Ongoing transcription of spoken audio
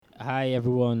Hi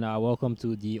everyone, welcome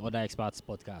to the Other Experts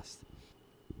podcast.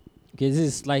 Okay, this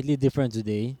is slightly different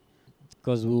today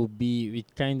because we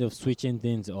kind of switching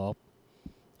things up.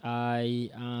 I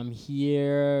am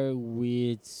here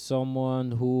with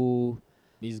someone who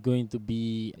is going to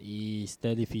be a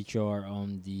steady feature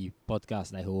on the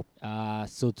podcast, I hope.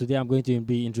 So today I'm going to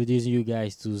be introducing you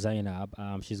guys to Zainab.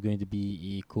 She's going to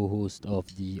be a co-host of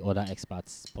the Other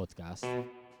Experts podcast.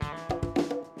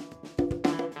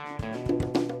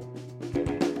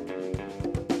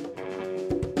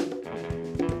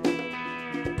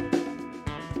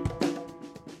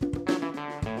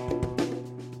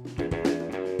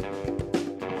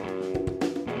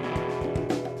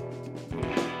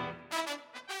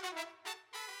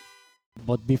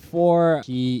 But before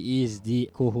she is the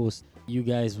co-host, you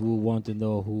guys will want to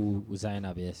know who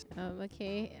Zainab is.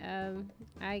 Okay.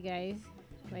 Hi guys.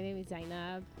 My name is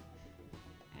Zainab,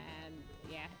 and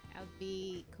yeah, I'll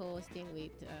be co-hosting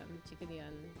with Chikudi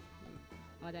on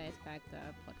other aspect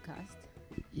podcast.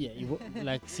 Yeah,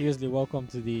 like seriously, welcome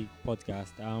to the podcast.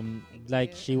 Thank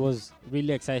Like you. she was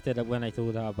really excited when I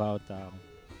told her about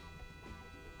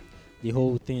the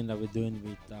whole thing that we're doing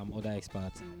with other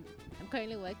experts. I'm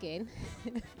currently working.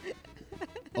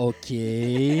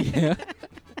 Okay.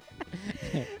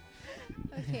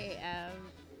 Okay.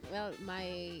 Well,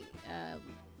 my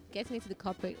getting into the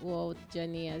corporate world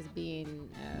journey has been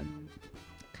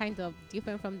kind of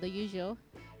different from the usual.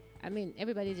 I mean,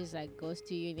 everybody just like goes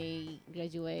to uni,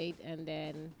 graduate, and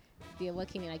then they're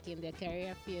working like in their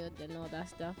career field and all that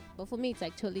stuff. But for me, it's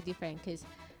like totally different because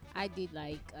I did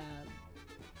like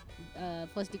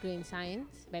first degree in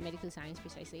science, biomedical science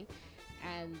precisely,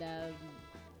 and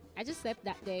I just slept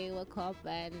that day, woke up,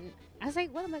 and I was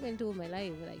like, what am I going to do with my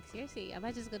life? Like, seriously, am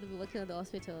I just going to be working at the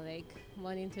hospital like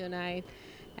morning to night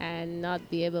and not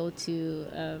be able to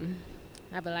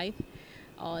have a life?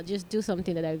 Or just do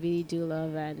something that I really do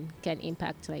love and can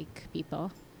impact like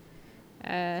people.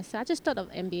 So I just thought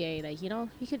of MBA, like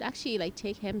you could actually like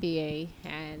take MBA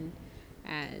and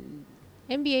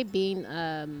MBA being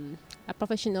a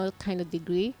professional kind of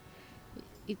degree.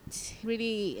 It's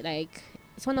really like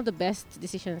it's one of the best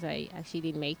decisions I actually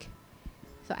did make.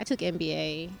 So I took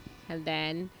MBA and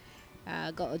then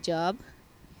got a job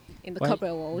in the Why?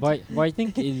 corporate world. Why? I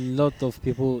think a lot of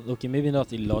people. Okay, maybe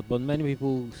not a lot, but many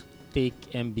people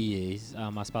take MBAs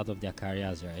as part of their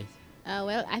careers, right?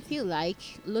 Well, I feel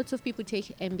like lots of people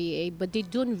take MBA, but they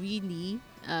don't really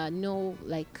know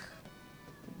like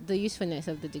the usefulness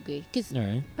of the degree. Because All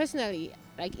right. personally,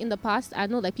 like in the past, I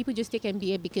know like people just take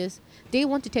MBA because they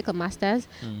want to take a master's,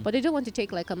 but they don't want to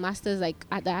take like a master's like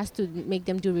that has to make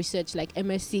them do research like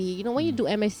MSc. You know, when you do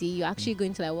MSc, you're actually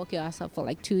going to like work your ass off for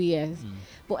like 2 years.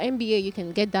 But MBA, you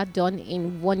can get that done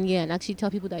in 1 year and actually tell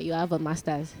people that you have a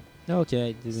master's. Okay,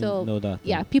 I didn't So know that.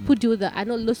 yeah, people do that. I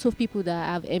know lots of people that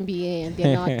have MBA and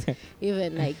they're not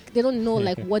even like they don't know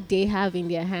like what they have in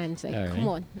their hands. Like, Alright. come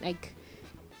on, like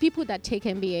people that take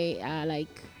MBA are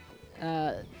like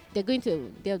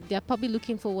they're probably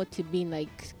looking forward to being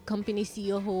like company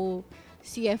CEO,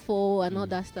 CFO, and all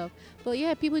that stuff. But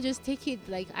yeah, people just take it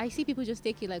like I see people just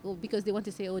take it like because they want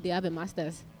to say they have a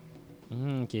master's.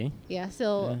 Okay. Yeah,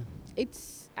 so Yeah.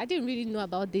 it's I didn't really know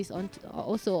about this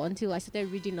also until I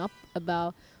started reading up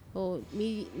about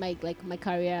my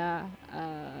career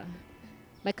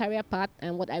my career path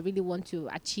and what I really want to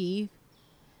achieve.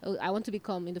 I want to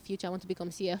become in the future. I want to become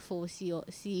CFO,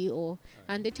 CEO,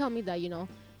 and they tell me that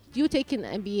you taking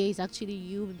MBA is actually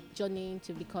you journeying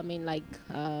to becoming like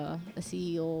a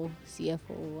CEO,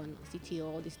 CFO, and CTO,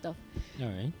 all this stuff. All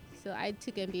right. So I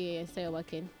took MBA and started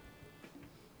working.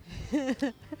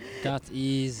 That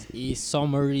is a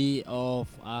summary of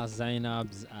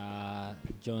Zainab's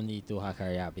journey to her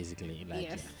career, basically. Like,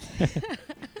 Yes. yeah.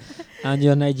 And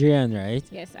you're Nigerian, right?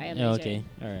 Yes, I am. Yeah, okay.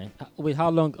 All right. Wait,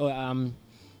 how long?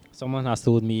 Someone has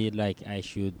told me like I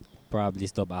should probably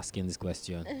stop asking this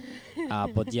question.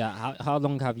 But yeah, how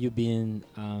long have you been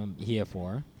here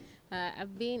for?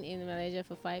 I've been in Malaysia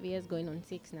for 5 years, going on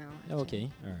 6 now. Actually. Okay.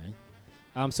 All right.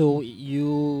 So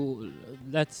you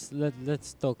let's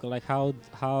talk like how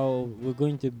we're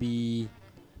going to be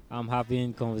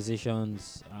having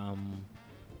conversations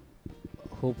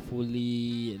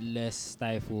hopefully less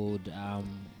stifled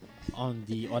on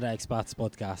the other experts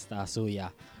podcast. So yeah,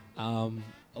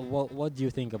 what do you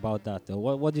think about that?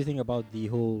 What do you think about the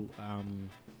whole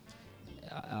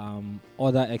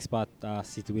other expat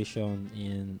situation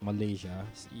in Malaysia?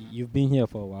 You've been here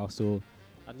for a while, so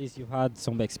at least you've had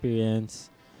some experience.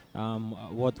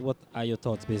 What are your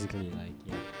thoughts, basically? Like,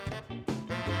 yeah.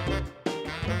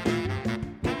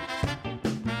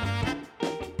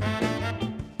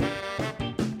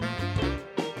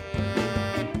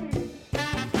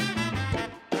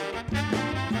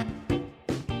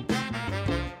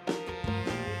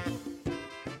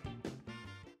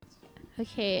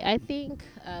 Okay, I think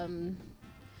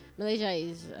Malaysia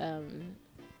is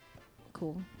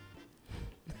cool.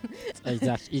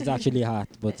 It's actually hard,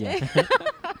 but yeah.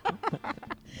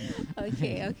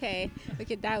 Okay, okay,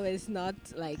 okay. That was not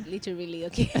like literally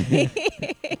okay.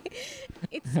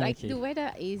 It's like Okay. the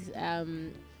weather is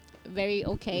very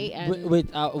okay Wait, and wait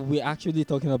we're actually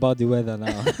talking about the weather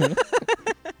now.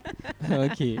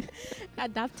 Okay.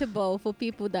 adaptable for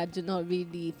people that do not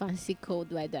really fancy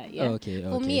cold weather. Yeah. Okay.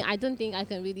 For me, Okay. I don't think I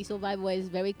can really survive where it's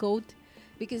very cold,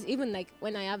 because even like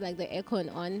when I have like the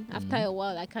aircon on, after Mhm. a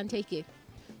while I can't take it.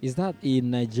 Is that a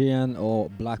Nigerian or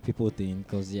black people thing?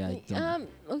 Because yeah, I don't.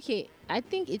 Okay, I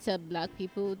think it's a black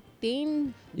people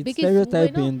thing It's because we're not.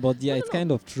 stereotyping, but yeah, No, it's no, no.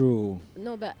 kind of true.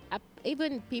 No, but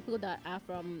even people that are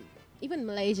from, even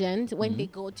Malaysians, when they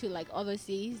Mhm. go to like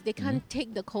overseas, they Mhm. can't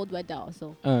take the cold weather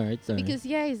also. All right. So All right. because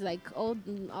yeah, it's like all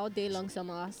day long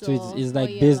summer, So it's, so it's all like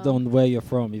year based long. on where you're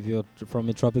from. If you're from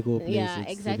a tropical place, Yeah,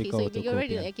 it's exactly. So difficult to you're cope.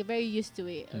 already Yeah. like you're very used to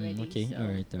it already. Okay. All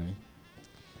So right. All right.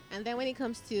 and then when it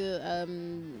comes to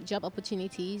job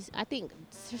opportunities, I think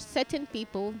certain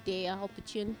people they are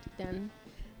opportune than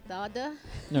the other.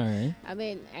 All right. I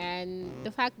mean, and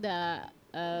the fact that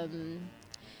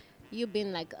you've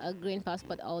been like a green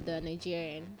passport holder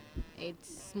Nigerian,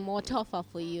 it's more tougher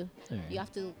for you. All You right.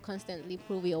 have to constantly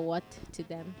prove your worth to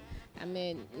them. I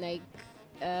mean, like,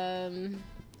 um,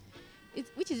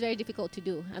 which is very difficult to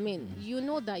do. I mean, Mhm. you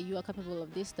know that you are capable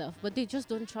of this stuff, but they just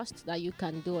don't trust that you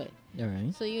can do it. All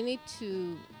right. So you need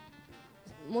to,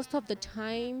 most of the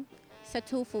time,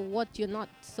 settle for what you're not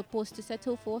supposed to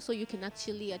settle for, so you can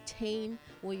actually attain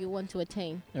what you want to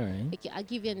attain. All right. Okay, I'll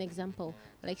give you an example.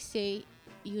 Like, say,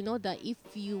 you know that if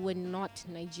you were not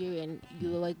Nigerian, you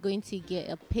were going to get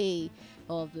a pay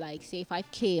of like say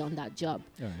 5K on that job.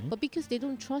 All right. But because they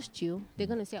don't trust you, they're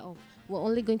gonna say, "Oh, we're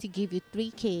only going to give you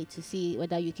 3K to see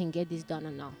whether you can get this done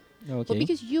or not." But Okay.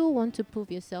 because you want to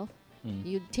prove yourself, Mm.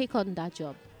 you take on that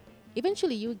job.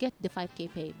 Eventually, you get the 5K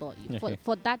pay, but Okay.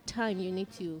 for that time, you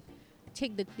need to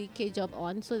take the 3K job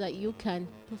on so that you can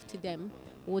prove to them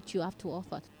what you have to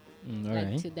offer All like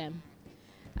right. to them.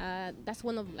 That's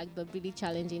one of like the really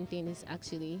challenging things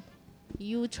actually.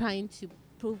 You trying to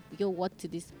prove your worth to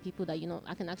these people that you know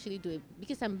I can actually do it.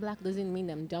 Because I'm black doesn't mean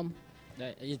I'm dumb.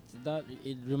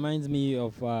 It reminds me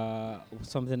of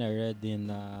something I read in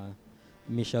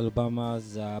Michelle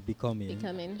Obama's Becoming.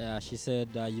 Becoming. She said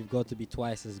you've got to be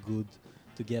twice as good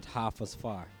to get half as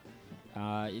far.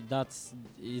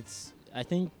 It's. I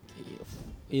think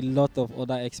a lot of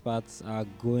other experts are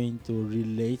going to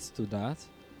relate to that.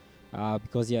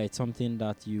 Because yeah, it's something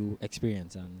that you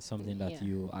experience and something that Yeah.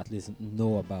 you at least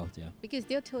know about. Yeah. Because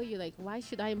they'll tell you like, why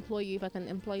should I employ you if I can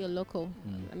employ a local?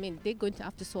 Mm. I mean, they're going to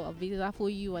have to sort a visa for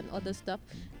you and other stuff.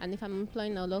 And if I'm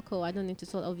employing a local, I don't need to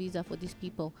sort a visa for these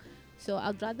people. So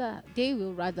they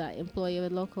will rather employ a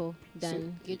local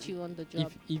than get you on the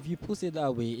job. If you put it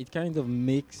that way, it kind of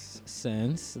makes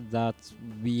sense that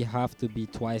we have to be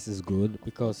twice as good,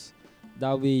 because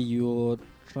that way you're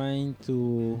trying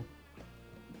to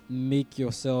make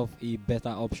yourself a better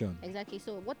option. Exactly.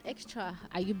 So, what extra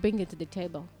are you bringing to the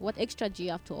table? What extra do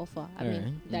you have to offer? I mean,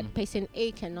 Alright. that person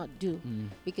A cannot do,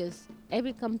 because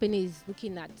every company is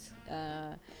looking at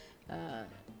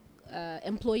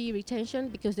employee retention,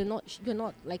 because you're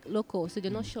not like local, so they're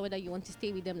not sure whether you want to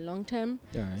stay with them long term.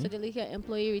 Alright. So they're looking at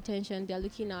employee retention. They're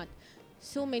looking at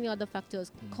so many other factors,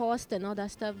 cost and other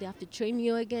stuff. They have to train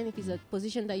you again if it's a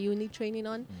position that you need training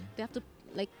on. They have to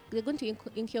they're going to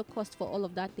incur cost for all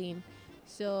of that thing.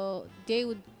 So they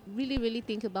would really, really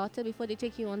think about it before they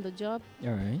take you on the job.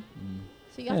 Alright.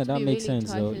 So you Yeah, have to that be makes really sense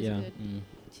twice though. as Yeah. good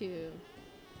to.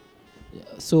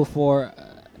 So for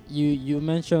you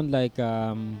mentioned like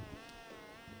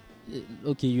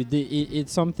okay, you did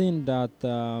it's something that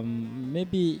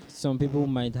maybe some people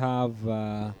might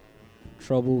have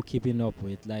trouble keeping up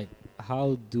with. Like,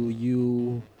 how do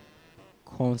you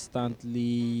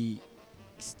constantly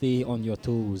stay on your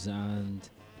toes and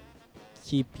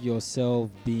keep yourself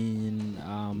being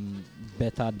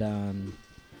better than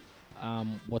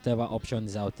whatever option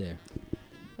is out there?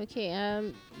 Okay,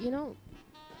 I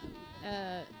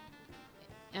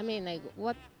mean, like,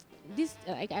 what this,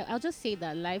 I'll just say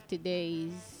that life today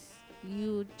is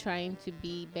you trying to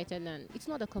be better than, it's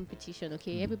not a competition,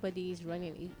 okay? Everybody is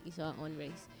running is our own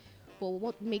race. But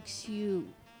what makes you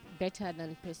better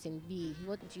than person B?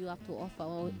 What do you have to offer?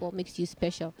 What makes you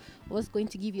special? What's going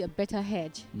to give you a better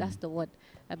edge? That's the word,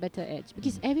 a better edge.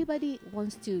 Because everybody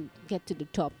wants to get to the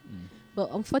top. But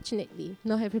unfortunately,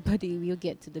 not everybody will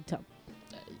get to the top.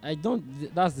 I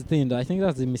don't. That's the thing, though. I think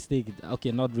that's the mistake.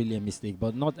 Okay, not really a mistake,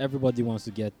 but not everybody wants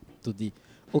to get to the.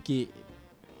 Okay,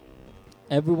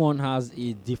 everyone has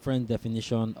a different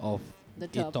definition of The a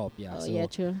top. top. Yeah. Oh So yeah,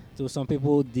 true. to some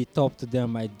people, the top to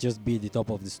them might just be the top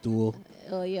of the stool.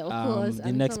 Oh yeah, of course. The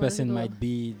And next some other person people. might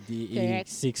be the a Correct.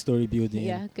 6-story building,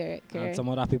 Yeah, correct, and correct. some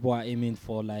other people are aiming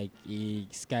for like a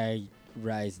sky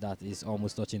rise that is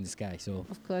almost touching the sky. So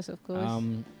Of course, of course.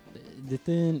 the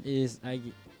thing is, I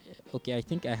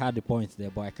think I had the point there,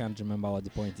 but I can't remember what the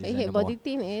point is Okay, but anymore. the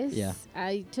thing is, Yeah.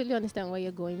 I totally understand where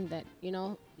you're going. That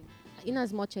in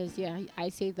as much as I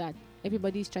say that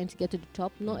everybody's trying to get to the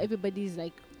top. Not everybody's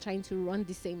like trying to run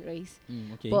the same race.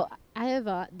 Okay. But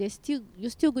however, you're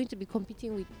still going to be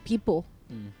competing with people.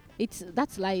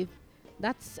 That's life.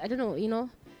 That's I don't know.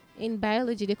 In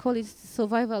biology they call it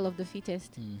survival of the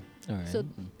fittest. All right. So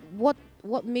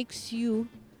what makes you?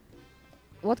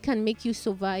 What can make you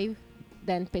survive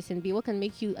than person B? What can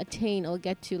make you attain or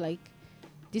get to like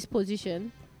this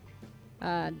position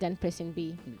than person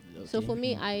B? So Okay. for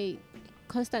me, I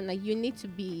constant like you need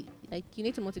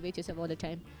to motivate yourself all the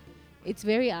time. It's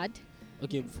very hard.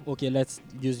 Okay, let's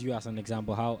use you as an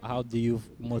example. How do you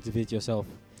motivate yourself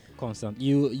constant?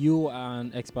 You are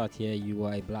an expert here. You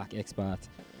are a black expert.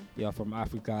 You are from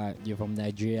Africa. You're from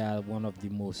Nigeria, one of the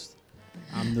most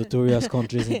notorious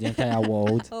countries in the entire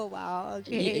world. Oh wow,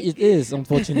 It is,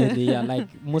 unfortunately. Yeah, like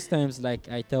most times, like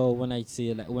I tell when I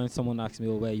say, like when someone asks me,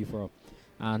 "Oh, where are you from?"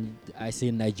 and I say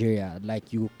Nigeria,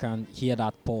 like you can hear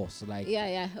that pause, like,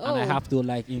 yeah. Oh. and I have to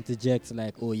like interject,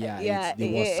 like, "Oh yeah, Yeah, it's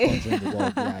the worst country in the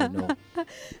world." Yeah, I know.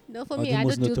 No, for Or me, the I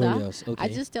most don't do that. notorious. Okay. I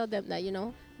just tell them that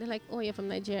they're like, "Oh, you're from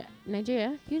Nigeria.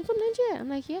 Nigeria? You're from Nigeria?" I'm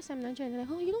like, "Yes, I'm Nigerian." They're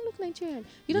like, "Oh, you don't look Nigerian.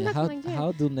 You don't Yeah, act Nigerian."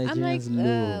 how do I'm like, Nigerians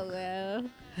look?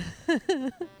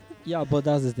 well. Yeah, but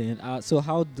that's the thing. So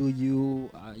how do you?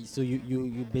 So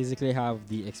you basically have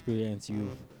the experience.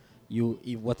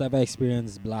 If whatever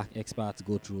experience black experts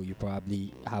go through, you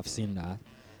probably have seen that.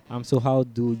 So how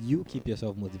do you keep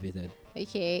yourself motivated?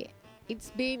 Okay,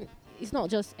 it's not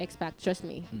just expat, trust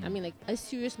me. I mean, like a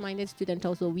serious minded student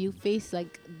also will face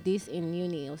like this in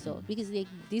uni also because like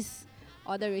these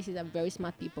other races are very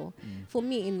smart people. For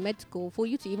me in med school, for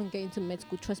you to even get into med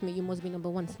school, trust me, you must be number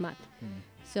one smart.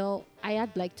 So I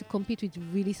had like to compete with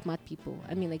really smart people.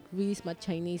 I mean, like really smart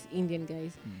Chinese, Indian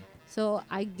guys. So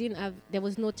there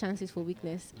was no chances for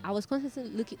weakness. I was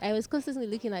constantly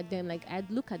looking at them. Like I'd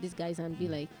look at these guys and be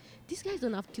like, these guys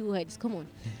don't have two heads. Come on,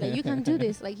 like you can do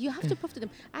this. Like you have to prove to them.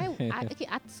 Okay.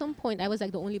 At some point, I was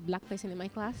like the only black person in my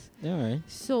class. Yeah, right.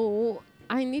 So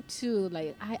I need to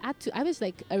like I was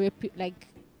like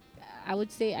I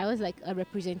would say I was like a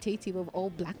representative of all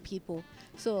black people.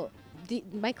 So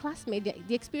my classmate,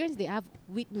 the experience they have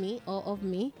with me or of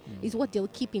me is what they'll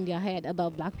keep in their head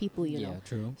about black people, you know.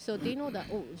 True. So they know that,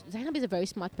 Zainab is a very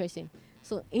smart person.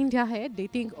 So in their head, they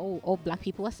think, all black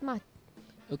people are smart.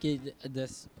 Okay,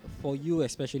 this for you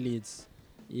especially,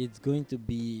 it's going to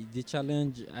be the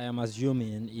challenge. I am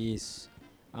assuming is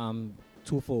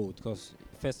twofold because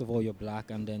first of all you're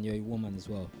black and then you're a woman as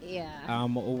well. Yeah.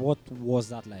 What was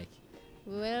that like?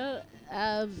 Well,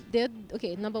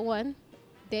 number one,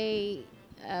 they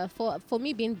for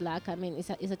me being black, I mean, it's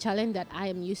a challenge that I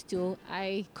am used to.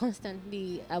 I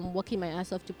constantly am working my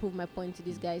ass off to prove my point to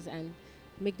these guys and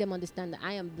make them understand that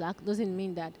I am black doesn't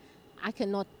mean that I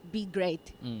cannot be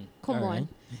great. Come on.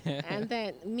 And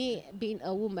then me being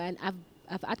a woman,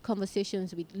 I've had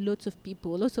conversations with lots of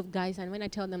people, lots of guys, and when I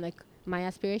tell them like my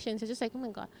aspirations, they're just like, "Oh my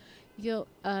god, you're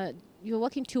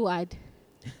working too hard."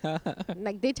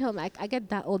 Like they tell me, I get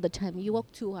that all the time. You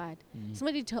work too hard.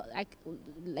 Somebody told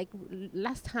like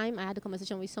last time I had a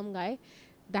conversation with some guy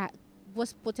that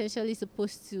was potentially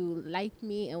supposed to like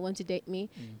me and want to date me,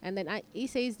 and then he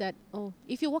says that, "Oh,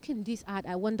 if you're working this hard,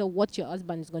 I wonder what your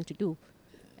husband is going to do."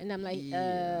 And I'm like,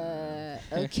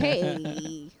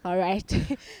 okay, all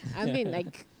right. I mean,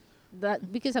 like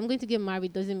that because I'm going to get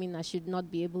married doesn't mean I should not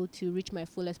be able to reach my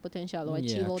fullest potential or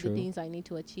achieve all the things I need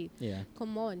to achieve. Yeah.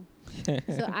 Come on.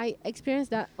 So I experience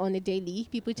that on a daily.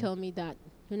 People tell me that,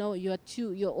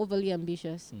 you're overly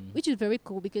ambitious, which is very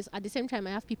cool because at the same time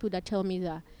I have people that tell me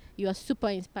that you are super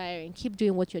inspiring. Keep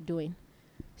doing what you're doing.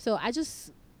 So I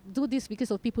just do this because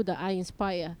of people that I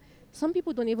inspire. Some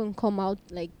people don't even come out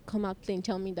plain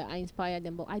tell me that I inspire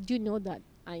them, but I do know that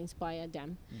I inspire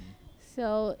them.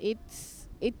 So it's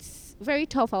very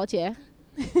tough out here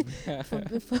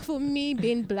for me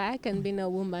being black and being a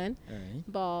woman. Right.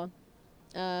 But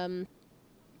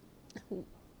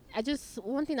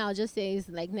one thing I'll just say is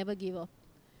like never give up.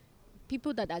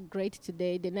 People that are great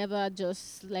today, they never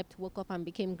just slept, woke up and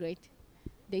became great.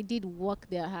 They did work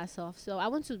their ass off. So I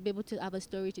want to be able to have a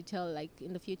story to tell like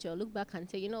in the future. Look back and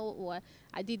say, you know what,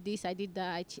 I did this, I did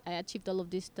that, I achieved all of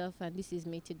this stuff and this is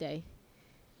me today.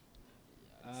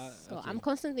 So I'm Okay.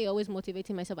 constantly always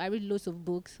motivating myself. I read lots of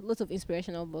books, lots of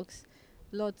inspirational books,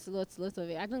 lots of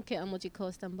it. I don't care how much it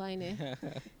costs. I'm buying it.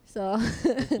 So,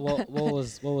 What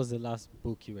was the last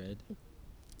book you read?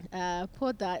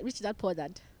 Poor Dad, Rich Dad, Poor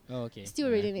Dad. Oh, okay. Still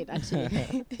All right. reading it actually,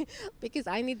 because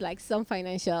I need like some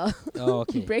financial Oh,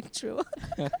 okay. breakthrough.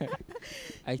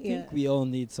 I Yeah, think we all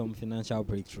need some financial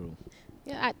breakthrough.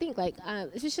 yeah. I think like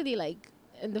especially like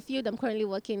in the field I'm currently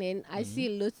working in, I Mhm. see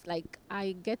lots like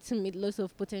I get to meet lots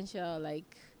of potential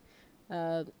like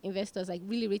investors, like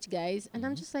really rich guys, and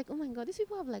I'm Mhm. just like, oh my god, these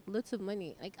people have like lots of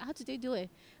money. Like, how do they do it?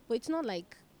 But it's not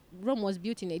like Rome was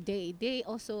built in a day. They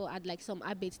also had like some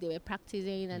habits they were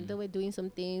practicing, and they Mm. were doing some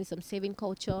things, some saving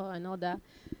culture and all that.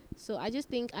 So I just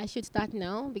think I should start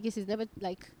now because it's never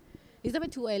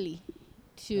too early All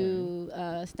right.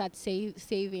 to start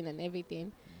saving and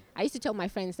everything. I used to tell my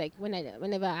friends like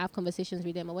whenever I have conversations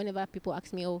with them or whenever people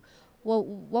ask me, oh,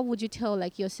 what would you tell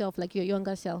like yourself, like your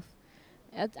younger self?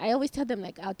 I always tell them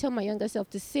like I'll tell my younger self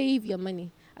to save your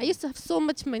money. I used to have so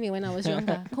much money when I was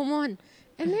younger. Come on.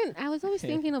 And then I was always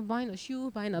thinking of buying a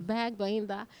shoe, buying a bag, buying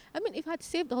that. I mean, if I'd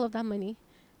saved all of that money,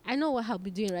 I know what I'll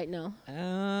be doing right now.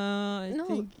 I No,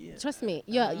 think. Yeah. trust me,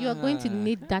 you're going to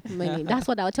need that money. That's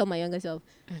what I'll tell my younger self.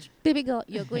 Baby girl,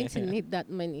 you're going to need that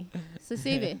money. So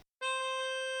save it.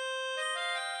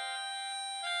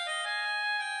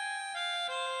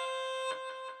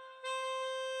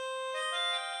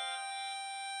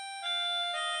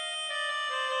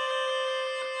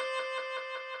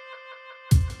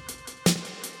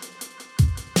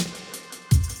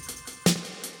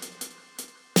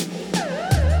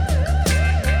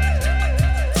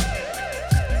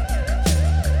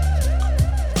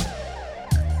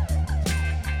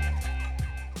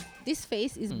 This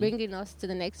phase is Mm. bringing us to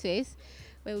the next phase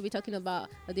where we'll be talking about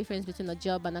the difference between a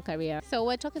job and a career. So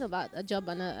we're talking about a job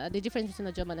and the difference between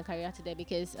a job and a career today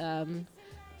because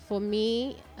for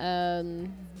me,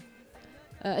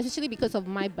 especially because of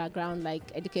my background, like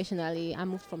educationally, I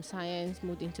moved from science,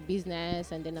 moved into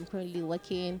business, and then I'm currently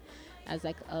working as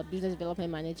like a business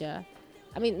development manager.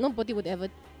 I mean, nobody would ever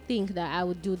think that I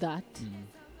would do that.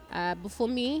 Mm. But for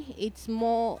me, it's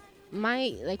more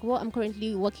my like what I'm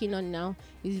currently working on now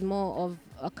is more of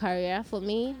a career for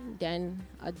me than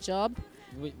a job.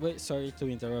 Wait, sorry to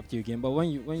interrupt you again, but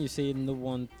when you say no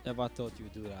one ever thought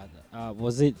you'd do that,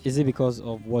 is it because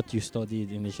of what you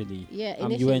studied initially? Yeah,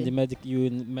 You were in the initially.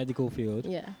 medical field,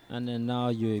 Yeah, and then now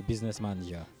you're a business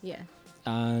manager. yeah.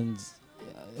 And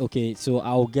okay, so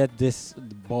I'll get this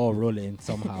ball rolling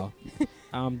somehow.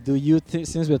 Do you think,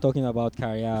 since we're talking about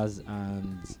careers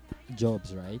and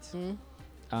jobs, right? Mm.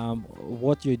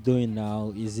 What you're doing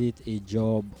now, is it a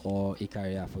job or a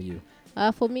career for you?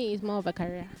 For me, it's more of a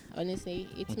career. Honestly,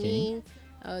 it's Okay. me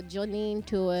journeying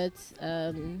towards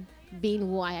being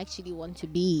who I actually want to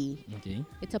be. Okay.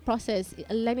 It's a process,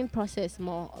 a learning process,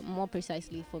 more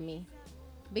precisely for me.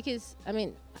 Because I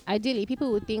mean, ideally,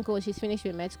 people would think, oh, she's finished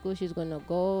with med school, she's gonna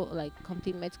go like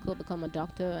complete med school, become a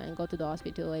doctor, and go to the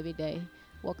hospital every day,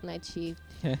 work night shift,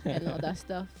 and all that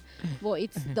stuff. But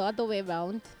it's the other way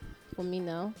around for me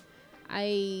now.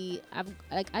 I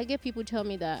get people tell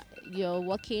me that you're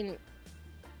working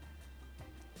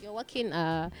you're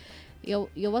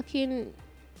working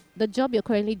the job you're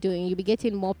currently doing, you'll be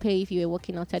getting more pay if you were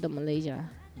working outside of Malaysia.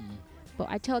 Mm. But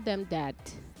I tell them that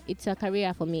it's a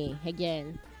career for me.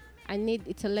 Again,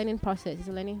 it's a learning process, it's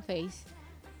a learning phase.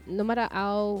 No matter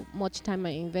how much time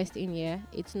I invest in here,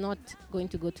 it's not going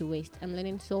to go to waste. I'm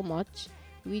learning so much,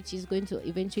 which is going to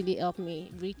eventually help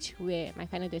me reach where my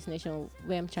final destination,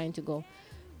 where I'm trying to go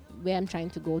to,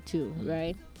 Mm.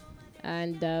 right?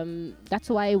 And that's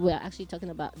why we're actually talking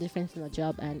about difference in a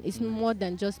job, and it's Mm. more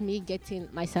than just me getting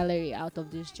my salary out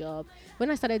of this job. When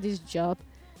I started this job,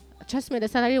 trust me, the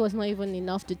salary was not even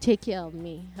enough to take care of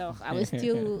me. Hell, I was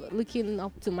still looking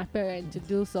up to my parents to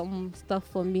do some stuff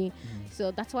for me. Mm.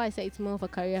 So that's why I say it's more of a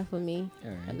career for me.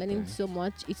 All right, I'm learning all right. so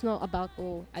much. It's not about,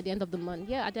 oh, at the end of the month.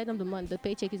 Yeah, at the end of the month, the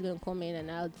paycheck is going to come in and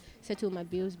I'll settle my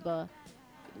bills. But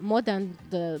more than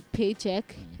the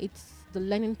paycheck, it's the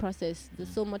learning process. There's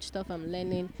so much stuff I'm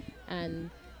learning, and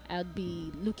I'll be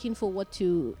looking forward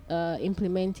to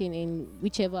implementing in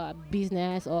whichever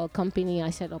business or company I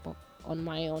set up on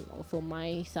my own or for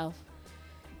myself.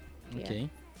 Yeah. Okay.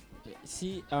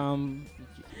 See,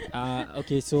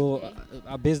 okay. So,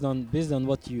 Okay. based on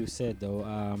what you said,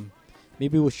 though,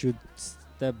 maybe we should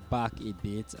step back a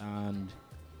bit and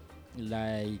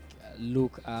like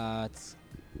look at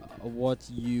what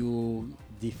you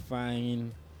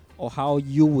define or how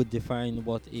you would define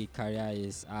what a career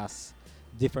is as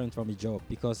different from a job.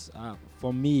 Because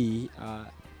for me,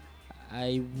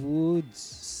 I would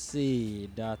say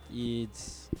that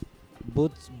it's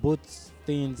both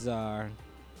things are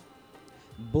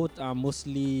both are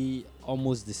mostly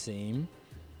almost the same.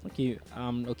 Okay,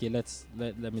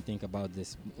 let me think about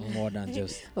this more than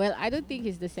just Well, I don't think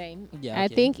it's the same. yeah, I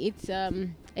okay. think it's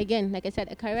again, like I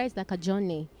said, a career is like a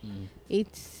journey. Mm,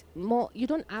 It's more, you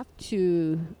don't have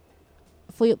to,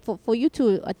 for you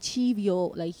to achieve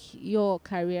your, like, your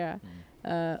career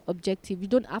objective, you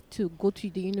don't have to go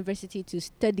to the university to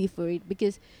study for it,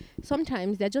 because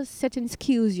sometimes there are just certain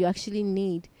skills you actually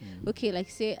need. Okay, like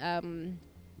say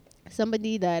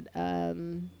somebody that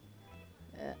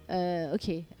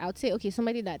okay, I would say, okay,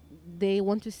 somebody that they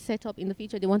want to set up in the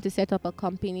future, they want to set up a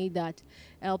company that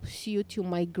helps you to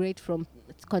migrate from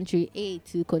country A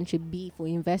to country B for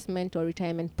investment or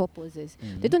retirement purposes.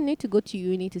 They don't need to go to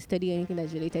uni to study anything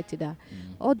that's related to that.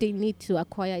 All they need to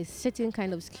acquire is certain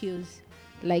kind of skills,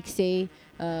 like say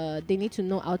they need to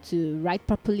know how to write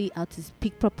properly, how to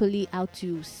speak properly, how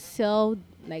to sell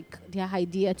like their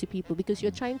idea to people, because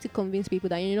you're trying to convince people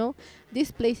that, you know,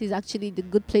 this place is actually the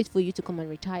good place for you to come and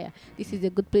retire. This is a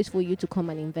good place for you to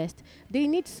come and invest. They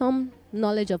need some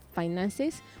knowledge of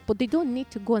finances, but they don't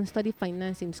need to go and study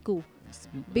finance in school.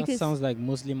 that Because sounds like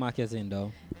mostly marketing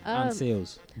though and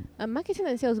sales. marketing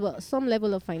and sales, but some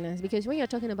level of finance, because when you're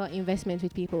talking about investment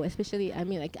with people, especially, I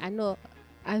mean, like, I know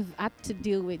I've had to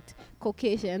deal with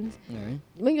Caucasians. Alright.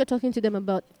 When you're talking to them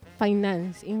about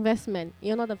finance, investment,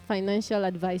 you're not a financial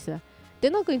advisor.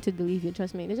 They're not going to believe you,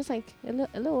 trust me. They're just like,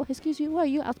 hello, excuse you, who are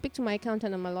you? I'll speak to my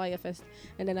accountant and my lawyer first,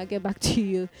 and then I'll get back to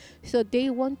you. So they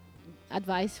want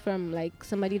advice from like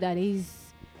somebody that is,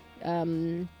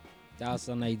 That's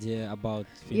an idea about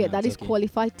finance. yeah, that is okay.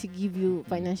 qualified to give you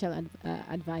financial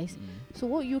advice. So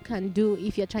what you can do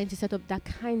if you're trying to set up that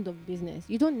kind of business,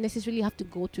 you don't necessarily have to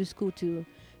go to school to,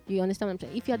 you understand what I'm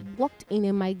saying? If you had worked in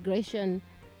a migration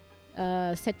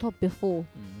setup before,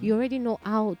 you already know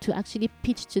how to actually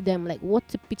pitch to them, like what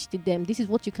to pitch to them. This is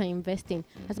what you can invest in.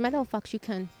 As a matter of fact, you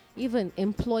can even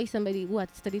employ somebody who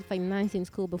had studied finance in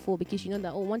school before, because you know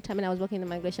that, oh, one time when I was working in the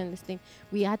migration listing,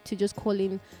 we had to just call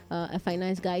in a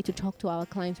finance guy to talk to our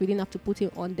clients. We didn't have to put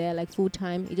him on there like full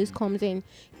time. He just comes in,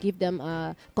 give them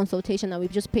a consultation, and we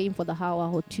just pay him for the hour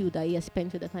or two that he has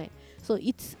spent with the client. So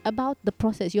it's about the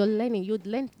process. You're learning. You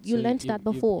learned that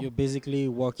before. You're basically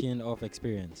working off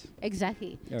experience.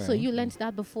 Exactly. Alright. So you learned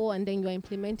that before, and then you're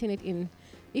implementing it in.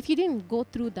 If you didn't go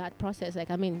through that process, like,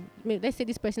 I mean, let's say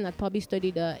this person had probably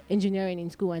studied engineering in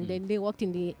school, and then they worked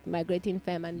in the migrating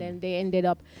firm, and then they ended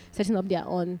up setting up their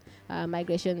own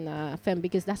migration firm,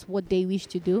 because that's what they wish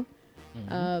to do.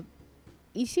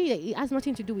 You see, it has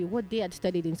nothing to do with what they had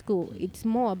studied in school. It's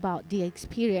more about the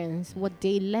experience, what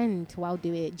they learned while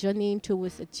they were journeying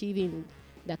towards achieving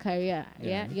their career.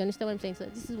 Yeah, you understand what I'm saying? So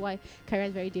this is why career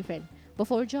is very different. But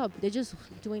for a job, they're just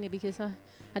doing it because at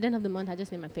the end of the month, I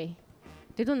just need my pay.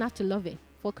 They don't have to love it.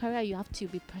 For career, you have to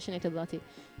be passionate about it.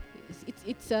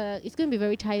 It's going to be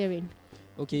very tiring.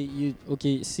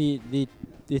 See,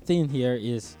 the thing here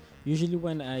is, usually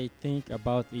when I think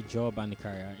about a job and a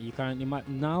career, you can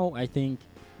now I think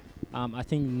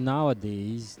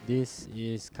nowadays this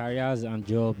is careers and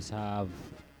jobs have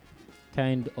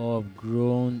kind of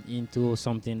grown into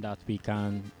something that we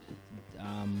can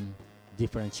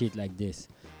differentiate like this.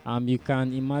 You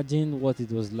can imagine what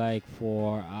it was like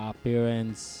for our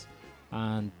parents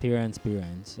and parents.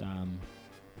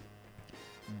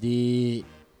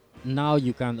 Now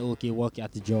you can work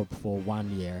at the job for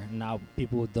 1 year. Now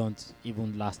people don't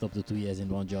even last up to 2 years in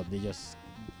one job. They just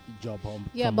job home.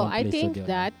 Yeah, from but one I place to think the other.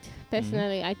 that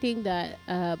personally, I think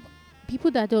that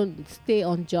people that don't stay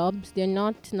on jobs, they're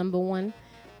not, number one,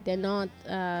 they're not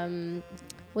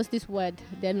what's this word?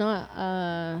 They're not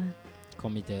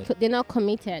committed. they're not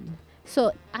committed.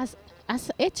 So as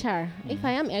HR, if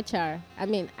I am HR, I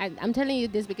mean, I'm telling you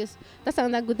this because that's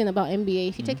another good thing about MBA.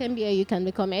 If you take MBA, you can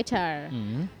become HR.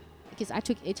 Because I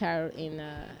took HR in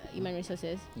human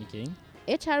resources. Okay.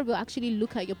 HR will actually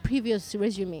look at your previous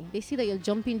resume. They see that you're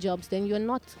jumping jobs, then you're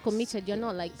not committed. You're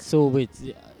not like. So wait,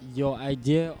 your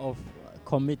idea of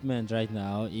commitment right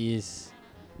now is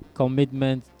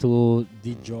commitment to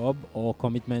the job or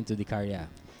commitment to the career?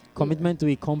 Commitment to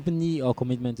a company or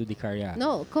commitment to the career?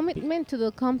 No, commitment to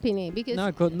the company, because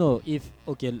No. If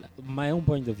my own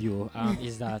point of view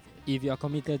is that if you are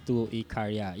committed to a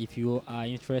career, if you are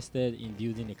interested in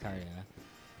building a career,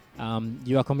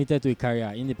 you are committed to a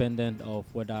career independent of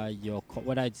whether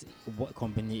it's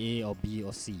company A or B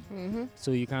or C.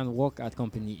 So you can work at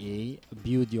company A,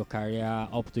 build your career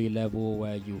up to a level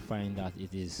where you find that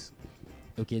it is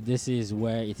this is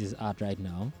where it is at right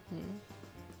now.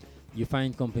 You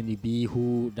find company B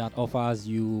that offers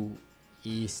you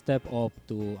a step up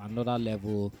to another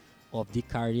level of the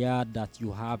career that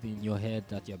you have in your head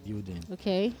that you're building.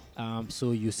 Okay.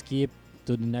 So you skip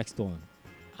to the next one,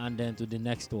 and then to the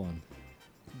next one.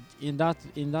 In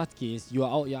that case,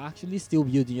 you're actually still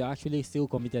building. You're actually still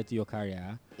committed to your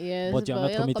career, Yes, but you're but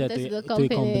not you're not committed committed to the to a company.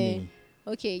 company.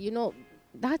 Okay,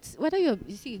 that's whether you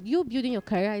see you building your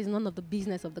career is none of the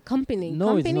business of the company.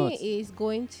 No, it's Company not. is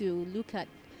going to look at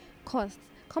costs.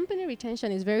 Company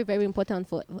retention is very, very important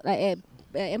for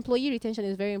employee retention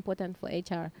is very important for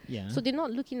HR. Yeah. So they're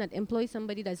not looking at employing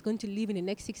somebody that's going to leave in the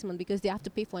next 6 months because they have to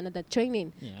pay for another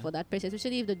training Yeah. for that person,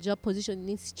 especially if the job position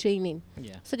needs training.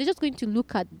 Yeah. So they're just going to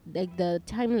look at like the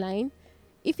timeline.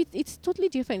 If it's totally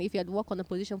different if you had worked on a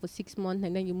position for 6 months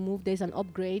and then you move, there's an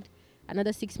upgrade,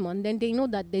 another 6 months, then they know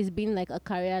that there's been like a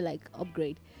career like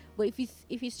upgrade. But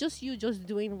if it's just you just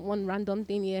doing one random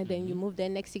thing here, then you move there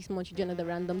next 6 months, you do another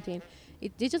random thing.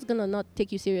 They're just gonna not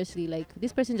take you seriously. Like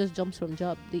this person just jumps from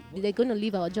job. They're gonna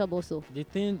leave our job also. The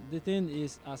thing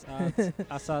is, as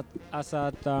at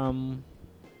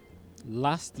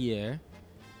last year,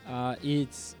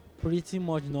 it's pretty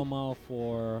much normal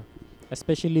for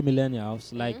especially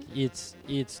millennials. Like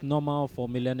it's normal for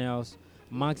millennials.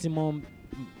 Maximum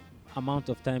amount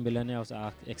of time millennials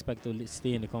are expected to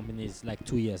stay in the company is like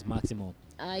 2 years maximum.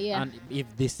 Yeah. And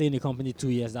if they stay in the company 2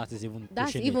 years, that is even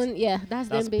That's pushing even it. that's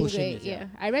That's them being pushing great. it, yeah. Yeah.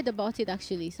 I read about it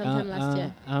actually sometime last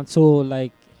year. And so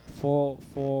like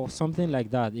for something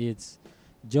like that, it's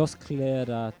just clear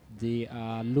that they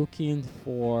are looking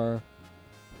for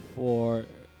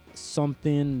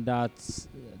something that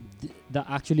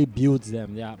actually builds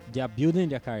them. They are building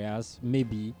their careers.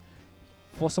 Maybe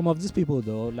for some of these people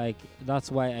though, like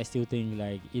that's why I still think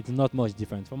like it's not much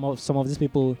different. Some of these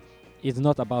people, it's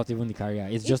not about even the career.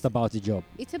 It's just about the job.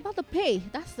 It's about the pay.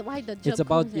 That's why the job. It's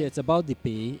about comes in. it's about the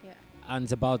pay, Yeah. and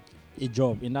it's about a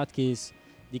job. In that case,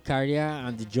 the career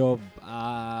and the job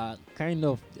are kind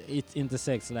of it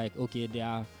intersects. Like okay, they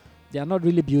are not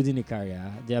really building a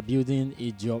career. They are building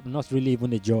a job. Not really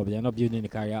even a job. They are not building a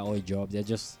career or a job. They're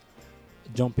just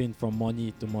jumping from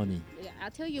money to money. Yeah,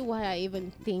 I'll tell you why I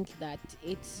even think that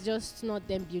it's just not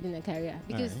them building a career.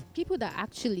 Because Alright. people that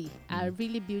actually are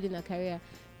really building a career,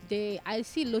 I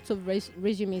see lots of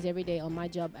resumes every day on my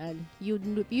job, and you'll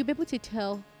be able to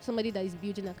tell somebody that is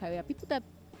building a career. People that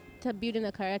are building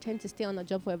a career tend to stay on a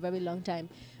job for a very long time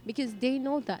because they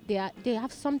know that they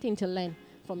have something to learn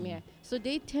from here. So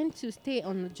they tend to stay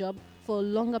on the job for a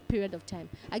longer period of time.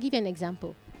 I'll give you an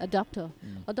example. A doctor.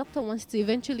 A doctor wants to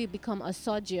eventually become a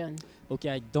surgeon. Okay,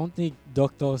 I don't think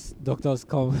doctors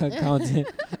come count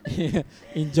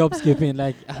in job skipping.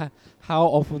 Like, how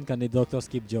often can a doctor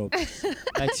skip jobs?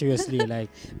 Like seriously, like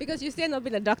Because you still not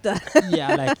being a doctor.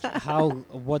 yeah, like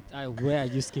where are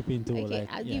you skipping to? Okay, Like,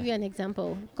 I'll yeah. give you an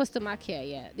example. Customer care,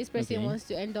 yeah. This person Okay. wants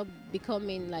to end up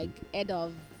becoming like head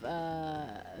of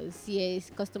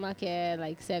CS, customer care,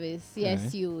 like service,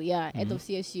 CSU, yeah, head of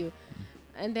CSU.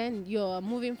 And then you're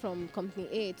moving from company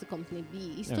A to company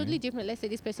B. It's totally different. Let's say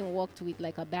this person worked with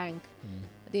like a bank.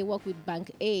 They work with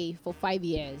bank A for 5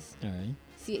 years. All right.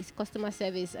 CS, customer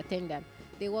service attendant.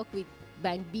 They work with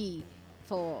bank B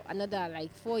for another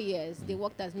like 4 years. They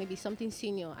worked as maybe something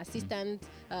senior, assistant,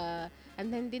 and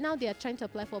then they are trying to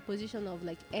apply for a position of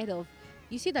like head of.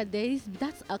 You see that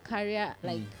that's a career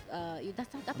like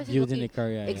that person Building a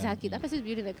career. exactly Yeah. that person is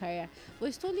building a career, but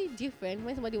it's totally different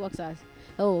when somebody works as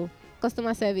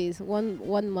customer service.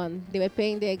 One month they're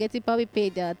getting probably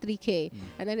paid 3K,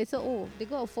 and then they say they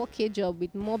got a 4K job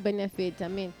with more benefits. I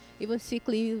mean, even sick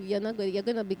leave, you're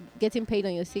gonna be getting paid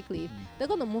on your sick leave. They're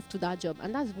gonna move to that job,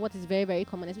 and that's what is very, very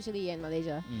common, especially here in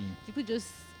Malaysia. People just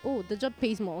the job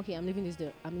pays more. Okay, I'm leaving this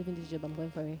job. I'm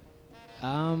going for it.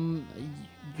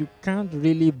 You can't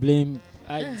really blame.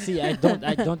 I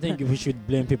don't think we should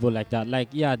blame people like that. Like,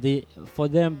 yeah, for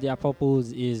them their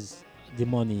purpose is the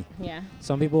money. Yeah.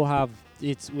 Some people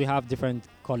we have different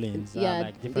callings.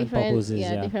 Like different purposes.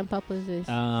 Yeah, different purposes.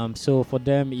 So for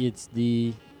them it's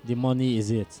the money is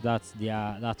it. That's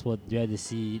where they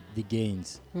see the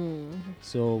gains.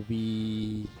 So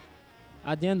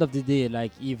at the end of the day,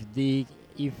 like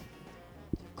if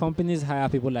companies hire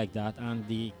people like that and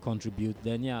they contribute,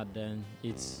 then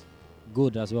it's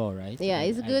good as well, right? Yeah,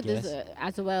 it's I good guess.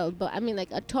 as well. But I mean,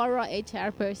 like a thorough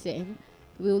HR person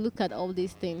will look at all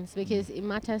these things because it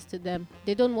matters to them.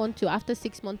 They don't want to, after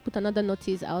 6 months, put another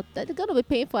notice out. They're going to be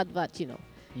paying for advert,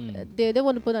 They don't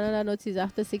want to put another notice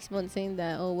after 6 months saying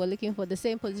that, we're looking for the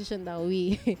same position that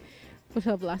we put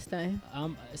up last time.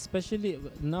 Especially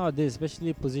nowadays,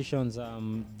 especially positions,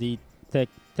 the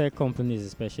tech companies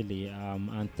especially,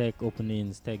 and tech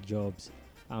openings, tech jobs,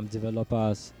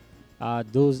 developers,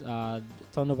 those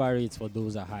turnover rates for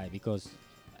those are high because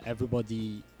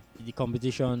everybody the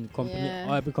competition company,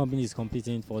 Yeah. every company is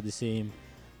competing for the same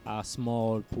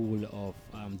small pool of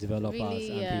developers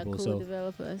Really, and yeah, people. cool So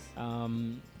developers.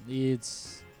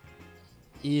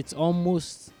 it's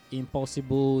almost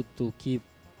impossible to keep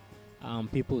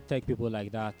tech people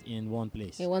like that in one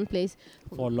place In one place.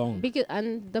 for long. Because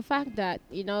and the fact that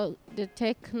the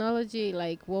technology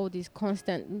like world is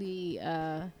constantly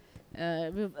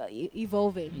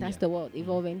evolving. That's Yeah. the word,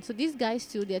 evolving. So these guys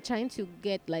too, they're trying to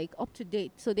get like up to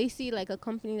date. So they see like a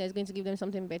company that's going to give them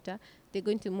something better, they're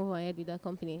going to move ahead with that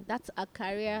company. That's a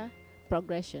career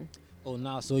progression. Oh,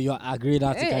 now so you agree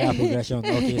that's a career progression.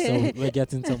 Okay, so we're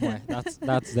getting somewhere. That's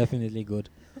definitely good.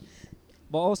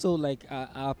 But also, like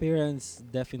our parents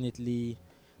definitely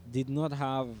did not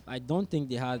have. I don't think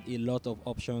they had a lot of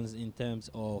options in terms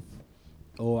of,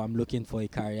 oh, I'm looking for a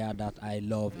career that I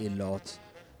love a lot.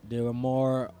 They were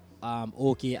more,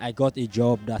 okay, I got a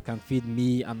job that can feed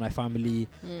me and my family,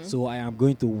 so I am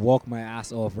going to work my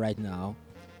ass off right now.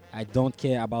 I don't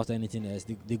care about anything else.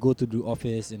 They go to the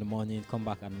office in the morning, come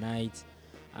back at night.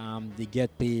 They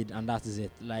get paid, and that is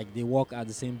it. Like, they work at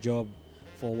the same job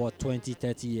for what, 20,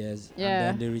 30 years, and Yeah.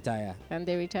 then they retire. And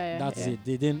they retire. That's yeah. it.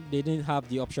 They didn't have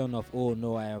the option of, oh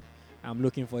no, I'm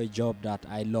looking for a job that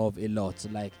I love a lot.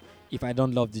 Like, if I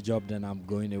don't love the job, then I'm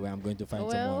going away. I'm going to find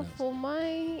someone Well, else. for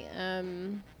my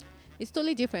it's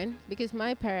totally different because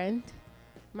my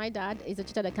dad is a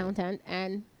chartered accountant,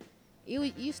 and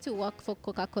he used to work for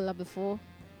Coca-Cola before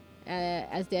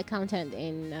as the accountant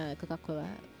in Coca-Cola.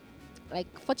 Like,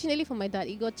 fortunately for my dad,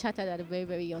 he got chartered at a very,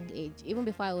 very young age. Even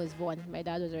before I was born, my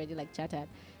dad was already like chartered.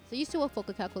 So he used to work for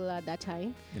Coca-Cola at that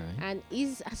time. Right. And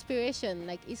his aspiration,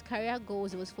 like his career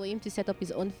goals, was for him to set up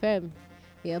his own firm.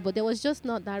 Yeah, but there was just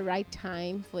not that right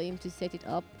time for him to set it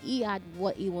up. He had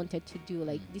what he wanted to do.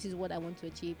 Like, this is what I want to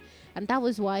achieve. And that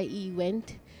was why he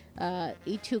went.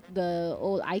 He took the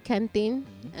old ICANN thing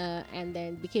and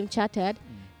then became chartered,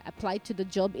 applied to the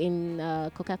job in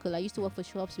Coca-Cola. I used to work for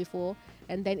Schweppes before.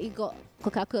 And then he got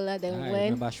Coca-Cola, then I went.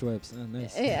 remember Schweppes. Oh,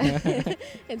 nice. Yeah.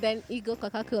 And then he got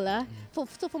Coca-Cola. So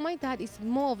for my dad, it's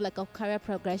more of like a career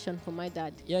progression for my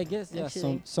dad. Yeah, I guess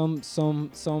Actually.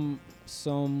 some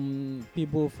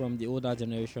people from the older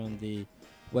generation, they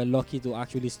were lucky to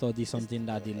actually study something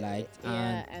that they liked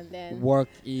Yeah, and then work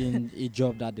in a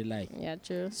job that they like. yeah,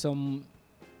 true.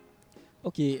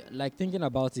 Okay, like thinking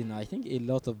about it now, I think a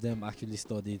lot of them actually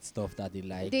studied stuff that they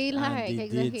liked. They and like they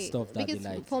exactly did stuff that because they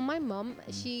liked. for my mom,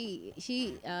 she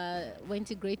went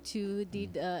to grade 2,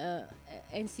 did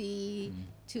NCE,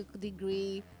 took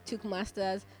degree, took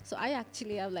masters. So I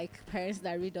actually have like parents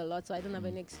that read a lot, so I don't have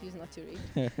any excuse not to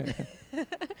read.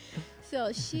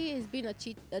 So she has been a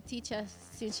teacher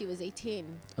since she was 18.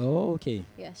 Oh, okay.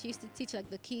 Yeah, she used to teach like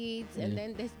the kids, and Yeah.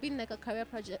 then there's been like a career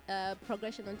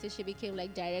progression until she became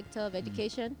like director of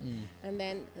education, and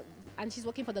then and she's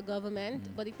working for the government.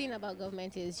 But the thing about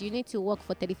government is you need to work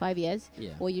for 35 years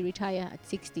Yeah. or you retire at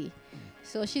 60.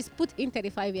 So she's put in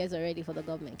 35 years already for the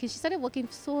government because she started working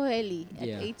so early at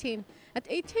Yeah. 18. At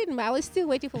 18, I was still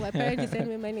waiting for my parents to send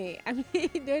me money. I mean,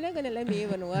 they're not gonna let me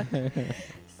even work.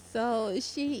 So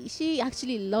she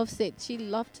actually loves it. She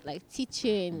loved like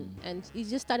teaching, and it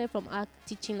just started from her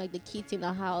teaching like the kids in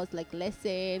the house, like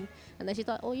lesson. And then she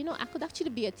thought, oh, I could actually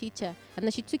be a teacher. And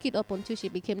then she took it up until she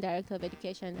became director of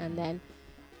education, and then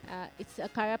it's a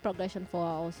career progression for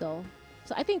her also.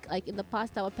 So I think like in the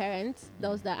past, our parents,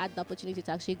 those that had the opportunity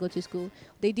to actually go to school,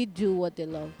 they did do what they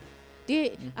love.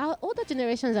 Our older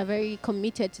generations are very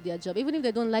committed to their job. Even if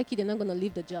they don't like it, they're not going to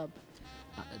leave the job.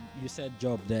 You said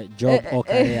job or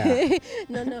career.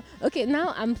 No. Okay,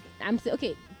 now I'm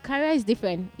okay. Career is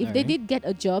different. If they Alright. did get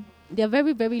a job, they're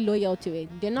very, very loyal to it.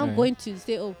 They're not Alright. going to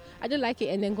say, "Oh, I don't like it,"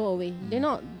 and then go away. They're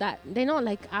not that. They're not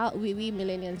like we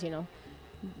millennials.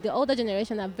 The older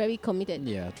generation are very committed.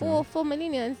 Yeah, true. For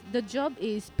millennials, the job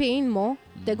is paying more.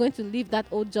 They're going to leave that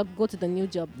old job, go to the new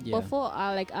job. Yeah. But for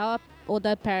our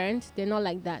older parents, they're not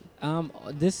like that.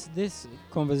 This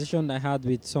conversation I had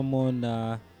with someone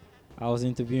I was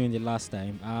interviewing the last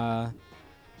time,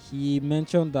 he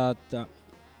mentioned that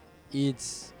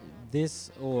it's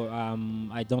this, or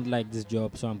I don't like this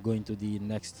job, so I'm going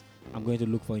to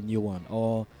look for a new one.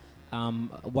 Or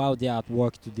while they're at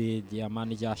work today, their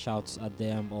manager shouts at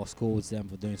them or scolds them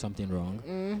for doing something wrong,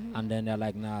 and then they're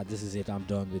like, nah, this is it, I'm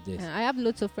done with this. I have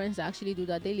lots of friends that actually do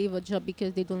that. They leave a job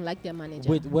because they don't like their manager.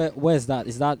 Wait, where's that?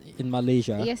 Is that in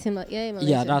Malaysia? Yes, in Malaysia.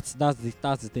 Yeah, that's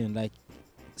the thing. Like,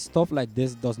 stuff like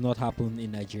this does not happen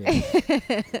in Nigeria.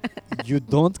 You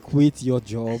don't quit your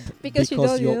job because you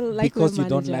don't like because your you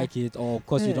don't manager. like it, or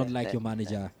because you don't like your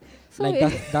manager. So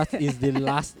Like that is the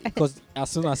last, because as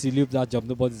soon as you leave that job,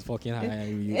 nobody's fucking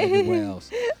hiring you anywhere else.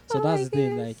 So Oh that's my the thing.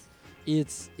 goodness. Like,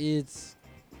 it's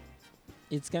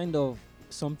it's kind of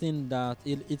something that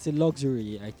it's a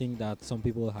luxury I think that some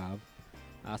people have,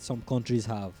 some countries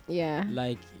have. Yeah.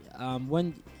 Like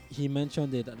when he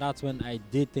mentioned it, that's when I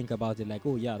did think about it. Like,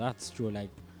 oh yeah, that's true. Like,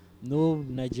 no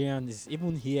Nigerian is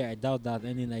even here. I doubt that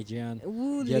any Nigerian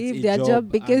Who gets leave a their job job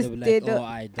and because they'll be they like, oh, don't.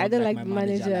 I I don't don't like like my the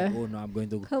manager. Like, manager. oh no, I'm going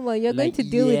to Come on, you're going like to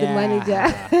deal with the yeah.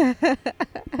 manager.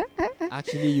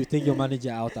 Actually, you take your manager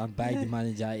out and buy the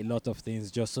manager a lot of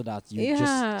things just so that you just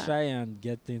Yeah, try and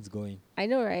get things going. I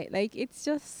know, right? Like it's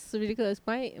just ridiculous.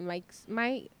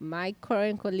 My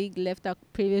current colleague left her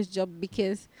previous job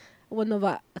because one of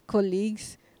our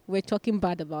colleagues were talking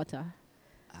bad about her.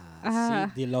 See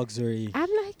Ah, the luxury. I'm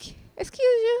like, excuse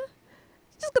you.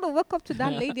 Just gonna walk up to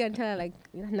that lady and tell her like,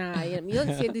 nah, you don't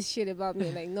say this shit about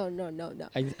me. Like, no, no, no, no.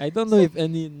 I don't know if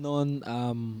any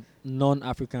non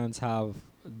Africans have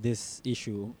this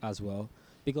issue as well,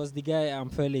 because the guy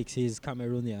Felix, he's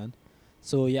Cameroonian,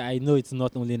 so yeah, I know it's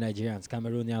not only Nigerians.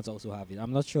 Cameroonians also have it.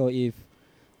 I'm not sure if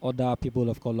other people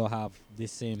of color have the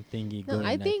same thingy No,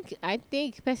 going. Like, I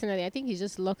think personally, I think it's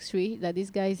just luxury that these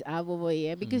guys have over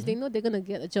here because they mhm. know they're gonna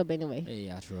get a job anyway.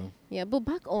 Yeah, true. Yeah, but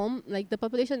back home, like the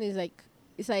population is like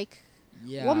it's like one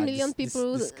Yeah, million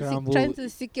people this trying scramble to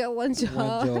secure one one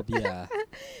job. job. Yeah.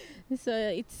 So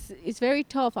it's very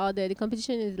tough out there. The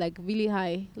competition is like really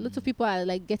high. Lots of Mm. people are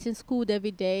like getting schooled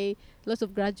every day. Lots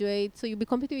of graduates. So you'll be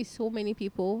competing with so many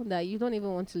people that you don't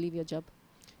even want to leave your job.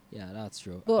 Yeah, that's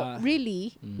true. But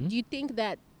really, Mhm. do you think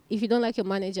that if you don't like your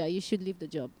manager, you should leave the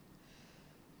job?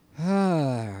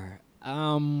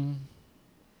 um,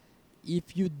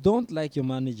 if you don't like your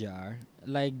manager,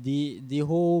 like the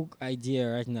whole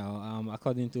idea right now,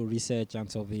 according to research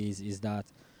and surveys, is that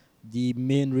the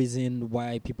main reason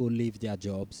why people leave their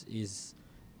jobs is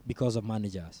because of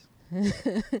managers.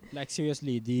 Like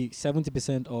seriously, the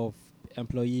 70% of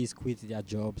employees quit their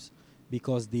jobs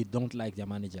because they don't like their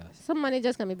managers. Some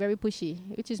managers can be very pushy,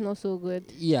 which is not so good.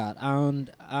 Yeah,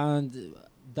 and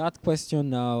that question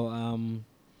now,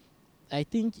 I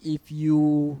think if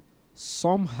you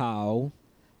somehow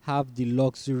have the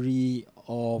luxury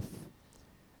of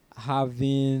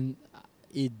having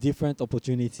a different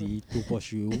opportunity to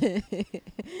pursue,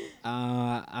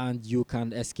 and you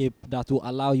can escape, that will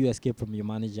allow you escape from your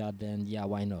manager, then yeah,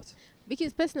 why not?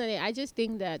 Because personally, I just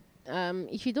think that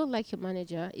if you don't like your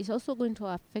manager, it's also going to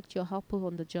affect your output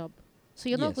on the job. So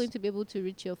you're not Yes. going to be able to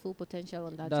reach your full potential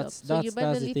on that That's job. So you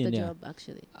better the leave thing, the yeah. job,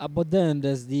 actually. But then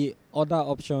there's the other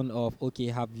option of, okay,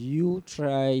 have you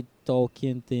tried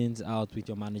talking things out with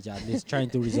your manager, at least trying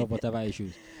to resolve whatever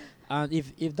issues? And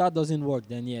if that doesn't work,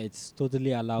 then yeah, it's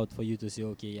totally allowed for you to say,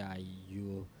 okay, yeah,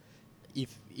 you.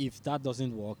 If that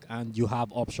doesn't work and you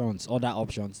have options, other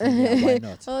options, then yeah, why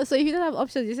not? Oh, so if you don't have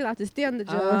options, you still have to stay on the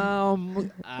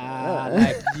job.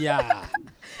 Like yeah.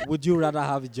 Would you rather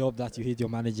have a job that you hate your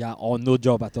manager or no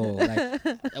job at all? Like,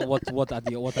 what are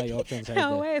your options right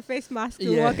I'll there? wear a face mask to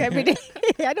Yeah. work every day.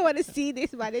 I don't want to see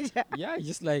this manager. Yeah,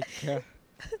 just like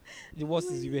the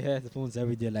worst is you wear headphones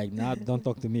every day. Like, nah, don't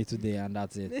talk to me today, and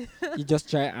that's it. You just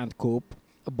try and cope,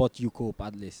 but you cope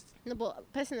at least. No,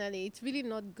 but personally, it's really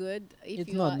not good if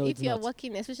It's you not, are no, if it's you're not.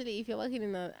 working, especially if you're working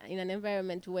in an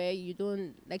environment where you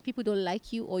don't like people don't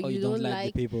like you or Or you you don't like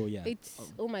like. the people, yeah. It's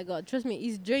oh my god, trust me,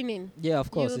 it's draining. Yeah, of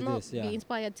course You will it not is. Yeah. be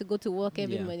inspired to go to work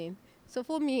every Yeah. morning. So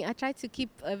for me, I try to keep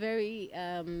a very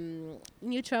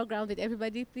neutral ground with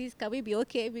everybody. Please, can we be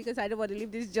okay? Because I don't want to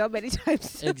leave this job anytime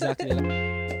soon. Exactly.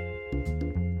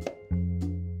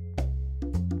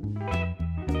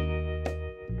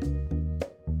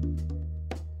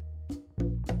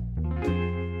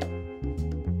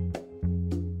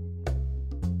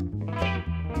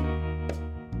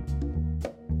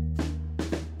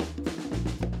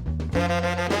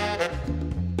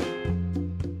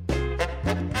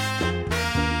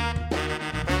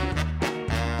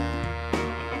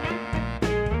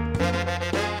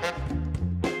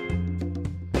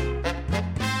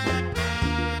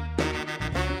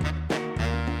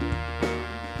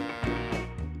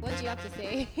 What do you have to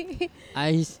say?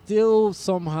 I still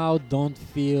somehow don't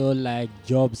feel like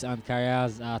jobs and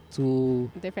careers are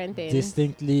two Different things.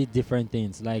 distinctly different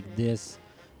things. Like there's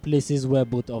places where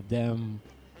both of them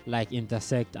like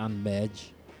intersect and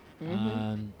merge.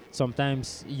 And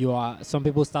sometimes some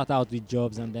people start out with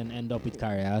jobs and then end up with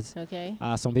careers. Okay.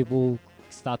 Some people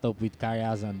start up with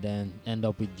careers and then end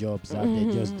up with jobs that they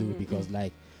just do because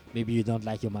like maybe you don't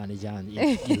like your manager and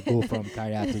you go from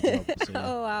career to job. So, yeah.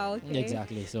 Oh wow. Okay.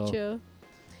 Exactly. So True.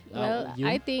 Well, you?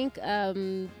 I think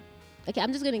okay,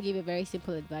 I'm just gonna give a very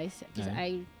simple advice because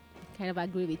Alright. I kind of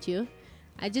agree with you.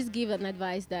 I just give an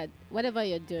advice that whatever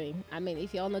you're doing, I mean,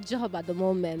 if you're on a job at the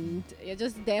moment, you're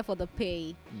just there for the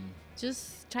pay.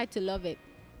 Just try to love it,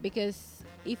 because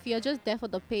if you're just there for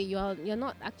the pay, you're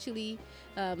not actually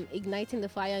igniting the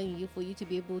fire in you for you to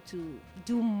be able to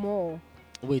do more.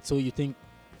 Wait, so you think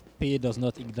pay does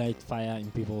not ignite fire in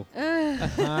people?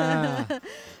 Ah.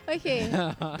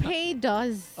 Okay, pay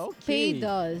does. Pay Okay,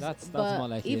 does. that's but more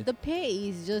like if it. the pay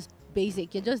is just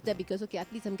basic, you're just there because okay,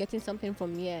 at least I'm getting something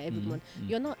from here every month.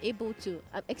 You're not able to,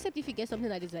 except if you get something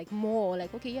that is like more,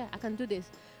 like okay, yeah, I can do this.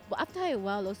 But after a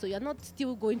while, also, you're not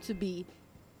still going to be.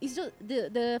 It's just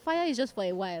the fire is just for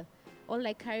a while,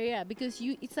 unlike career, because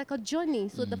it's like a journey.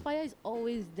 So the fire is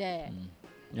always there.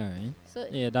 All right. So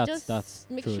Yeah, that's just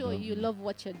make true, sure though. you love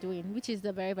what you're doing, which is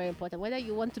the very, very important. Whether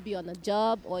you want to be on a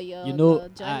job or you're You on know, a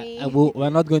journey. we're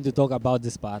not going to talk about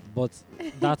this part, but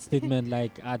that statement,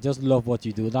 like, I just love what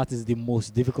you do, that is the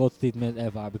most difficult statement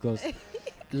ever, because,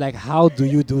 like, how do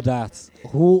you do that?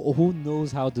 Who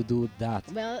knows how to do that?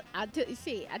 Well, I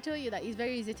tell you that it's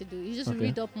very easy to do. You just Okay.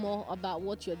 read up more about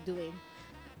what you're doing.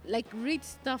 Like, read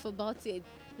stuff about it.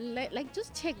 Like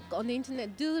just check on the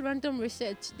internet, do random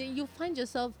research. Then you find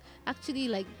yourself actually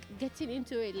like getting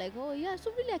into it. Like, oh yeah,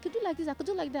 so really I could do like this, I could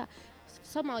do like that.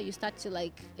 Somehow you start to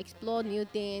like explore new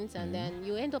things, and then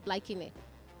you end up liking it.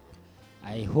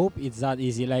 I hope it's that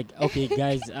easy. Like, okay,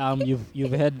 guys,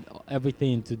 you've heard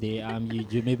everything today.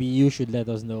 Maybe you should let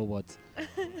us know what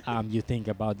you think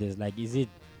about this. Like, is it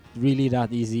really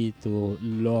that easy to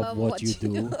love what you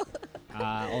do?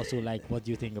 Also, like, what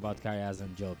do you think about careers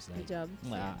and jobs? Like, Jobs,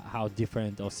 yeah. how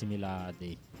different or similar are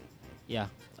they? Yeah.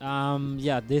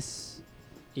 Yeah. This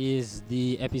is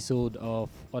the episode of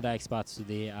Other Experts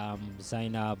today.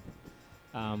 Zainab,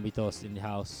 with us in the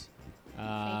house.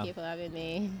 Thank you for having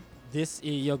me.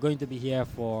 You're going to be here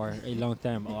for a long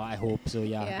time, or I hope so.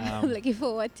 Yeah. Yeah, I'm looking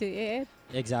forward to it.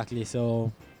 Exactly.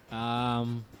 So,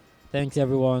 thanks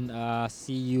everyone.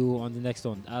 See you on the next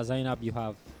one. Zainab, you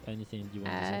have anything you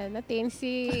want to say? Nothing.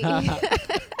 See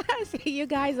you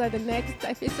guys on the next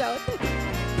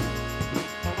episode.